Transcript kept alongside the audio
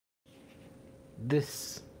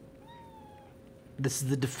This is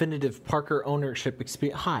the definitive Parker ownership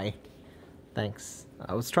experience. Hi. Thanks.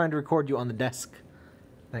 I was trying to record you on the desk.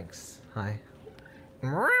 Thanks. Hi.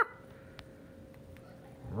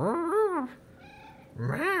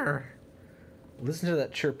 Listen to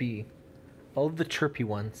that chirpy. All of the chirpy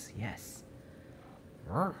ones. Yes.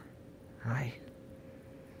 Hi.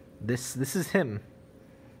 This is him.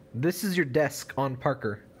 This is your desk on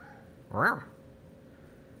Parker.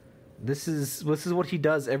 This is what he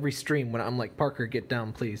does every stream when I'm like, Parker, get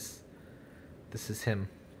down, please. This is him.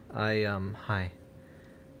 Hi.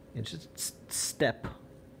 And just step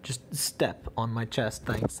on my chest.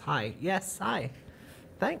 Thanks. Hi. Yes, hi.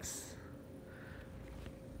 Thanks.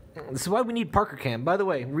 This is why we need Parker Cam. By the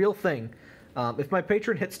way, real thing. If my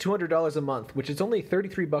Patreon hits $200 a month, which it's only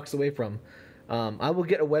 $33 away from, I will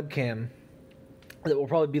get a webcam that will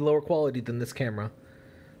probably be lower quality than this camera.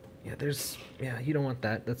 Yeah, you don't want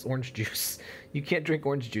that. That's orange juice. You can't drink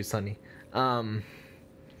orange juice, honey. And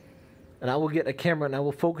I will get a camera and I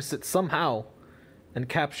will focus it somehow and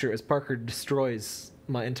capture as Parker destroys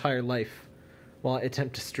my entire life while I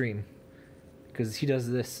attempt to stream. Because he does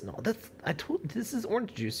this. No, this is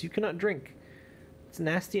orange juice. You cannot drink. It's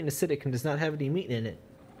nasty and acidic and does not have any meat in it.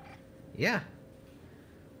 Yeah.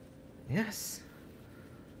 Yes.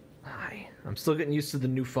 Hi. I'm still getting used to the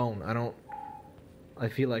new phone. I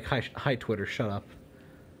feel like, hi Twitter, shut up.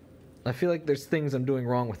 I feel like there's things I'm doing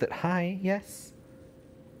wrong with it. Hi, yes.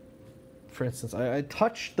 For instance, I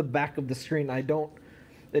touch the back of the screen.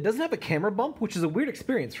 It doesn't have a camera bump, which is a weird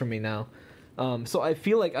experience for me now. So I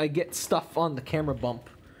feel like I get stuff on the camera bump.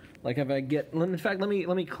 Like if I get, in fact, let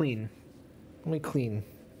me clean. Let me clean.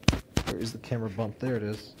 Where is the camera bump? There it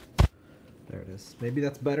is. There it is. Maybe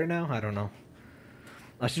that's better now? I don't know.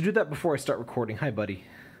 I should do that before I start recording. Hi, buddy.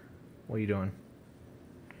 What are you doing?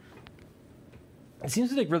 It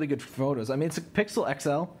seems to take really good photos. I mean, it's a Pixel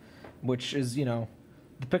XL, which is, the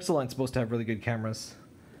Pixel line's supposed to have really good cameras.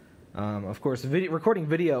 Of course, recording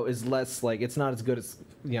video is less, it's not as good as,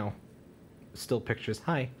 still pictures.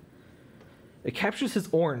 Hi. It captures his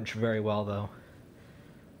orange very well, though.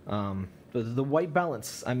 The white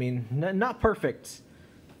balance, I mean, not perfect.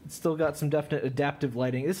 It's still got some definite adaptive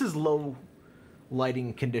lighting. This is low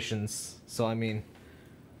lighting conditions, so, I mean,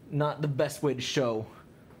 not the best way to show.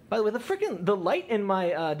 By the way, the light in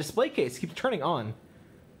my display case keeps turning on.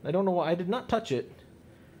 I don't know why. I did not touch it,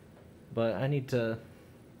 but I need to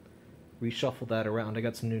reshuffle that around. I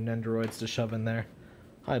got some new Nendoroids to shove in there.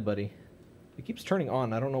 Hi, buddy. It keeps turning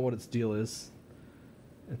on. I don't know what its deal is.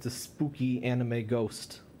 It's a spooky anime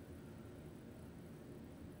ghost.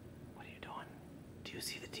 What are you doing? Do you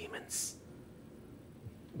see the demons?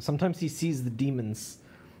 Sometimes he sees the demons,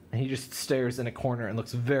 and he just stares in a corner and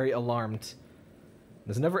looks very alarmed.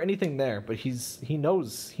 There's never anything there, but he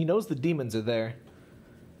knows the demons are there.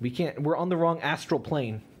 We're on the wrong astral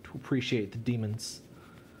plane to appreciate the demons.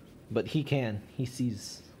 But he can. He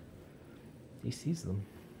sees them.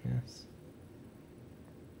 Yes.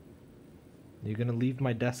 You're gonna leave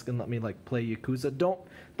my desk and let me play Yakuza? Don't.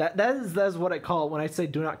 That is what I call it when I say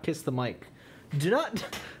do not kiss the mic. Do not.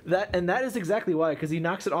 That is exactly why, because he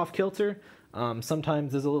knocks it off kilter.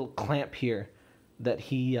 Sometimes there's a little clamp here that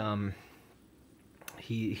he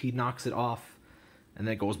knocks it off, and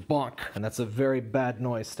then it goes bonk, and that's a very bad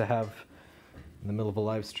noise to have in the middle of a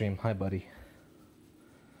live stream. Hi, buddy.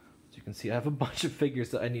 As you can see, I have a bunch of figures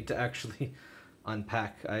that I need to actually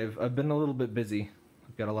unpack. I've been a little bit busy.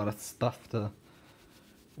 I've got a lot of stuff to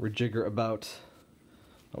rejigger about.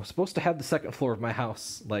 I was supposed to have the second floor of my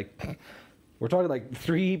house, we're talking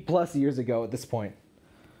 3+ years ago at this point.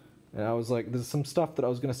 And I was like, there's some stuff that I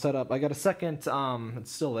was going to set up. I got a second,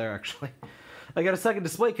 it's still there actually. I got a second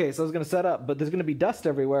display case I was going to set up, but there's going to be dust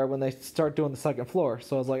everywhere when they start doing the second floor.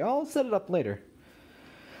 So I was like, I'll set it up later.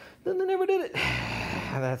 Then they never did it.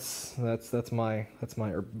 That's my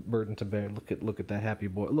burden to bear. Look at that happy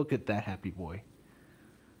boy. Look at that happy boy.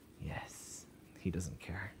 Yes, he doesn't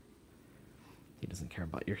care. He doesn't care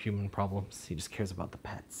about your human problems. He just cares about the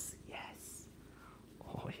pets. Yes.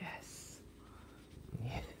 Oh yes.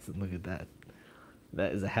 Yes. Look at that.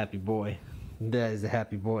 That is a happy boy. That is a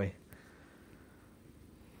happy boy.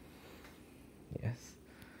 Yes.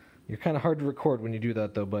 You're kind of hard to record when you do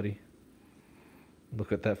that, though, buddy.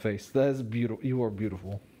 Look at that face. That is beautiful. You are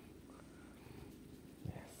beautiful.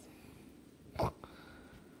 Yes. Hi.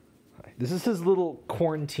 This is his little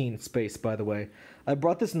quarantine space, by the way. I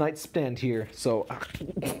brought this nightstand here, so...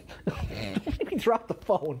 Don't make me drop the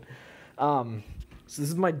phone. So this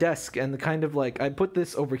is my desk, and the kind of I put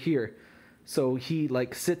this over here. So he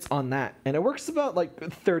sits on that. And it works about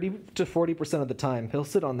 30 to 40% of the time. He'll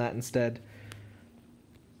sit on that instead.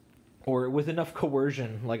 Or with enough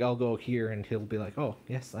coercion, like I'll go here and he'll be like, oh,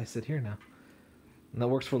 yes, I sit here now. And that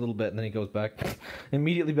works for a little bit, and then he goes back,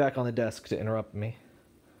 immediately back on the desk to interrupt me.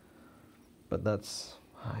 But that's...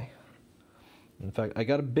 Hi. In fact, I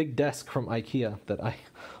got a big desk from IKEA that I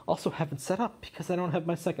also haven't set up because I don't have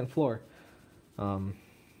my second floor.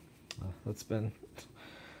 That's been...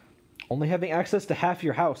 Only having access to half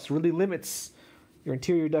your house really limits your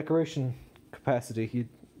interior decoration capacity.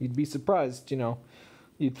 You'd be surprised, you know.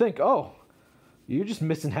 You'd think, oh, you're just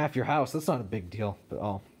missing half your house. That's not a big deal. But,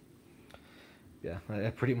 oh, yeah, I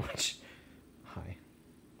pretty much... Hi.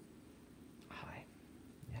 Hi.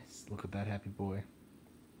 Yes, look at that happy boy.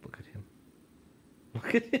 Look at him.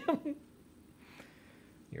 Look at him.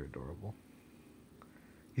 You're adorable.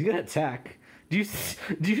 He's gonna attack. Do you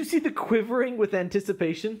see the quivering with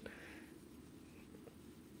anticipation?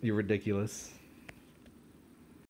 You're ridiculous.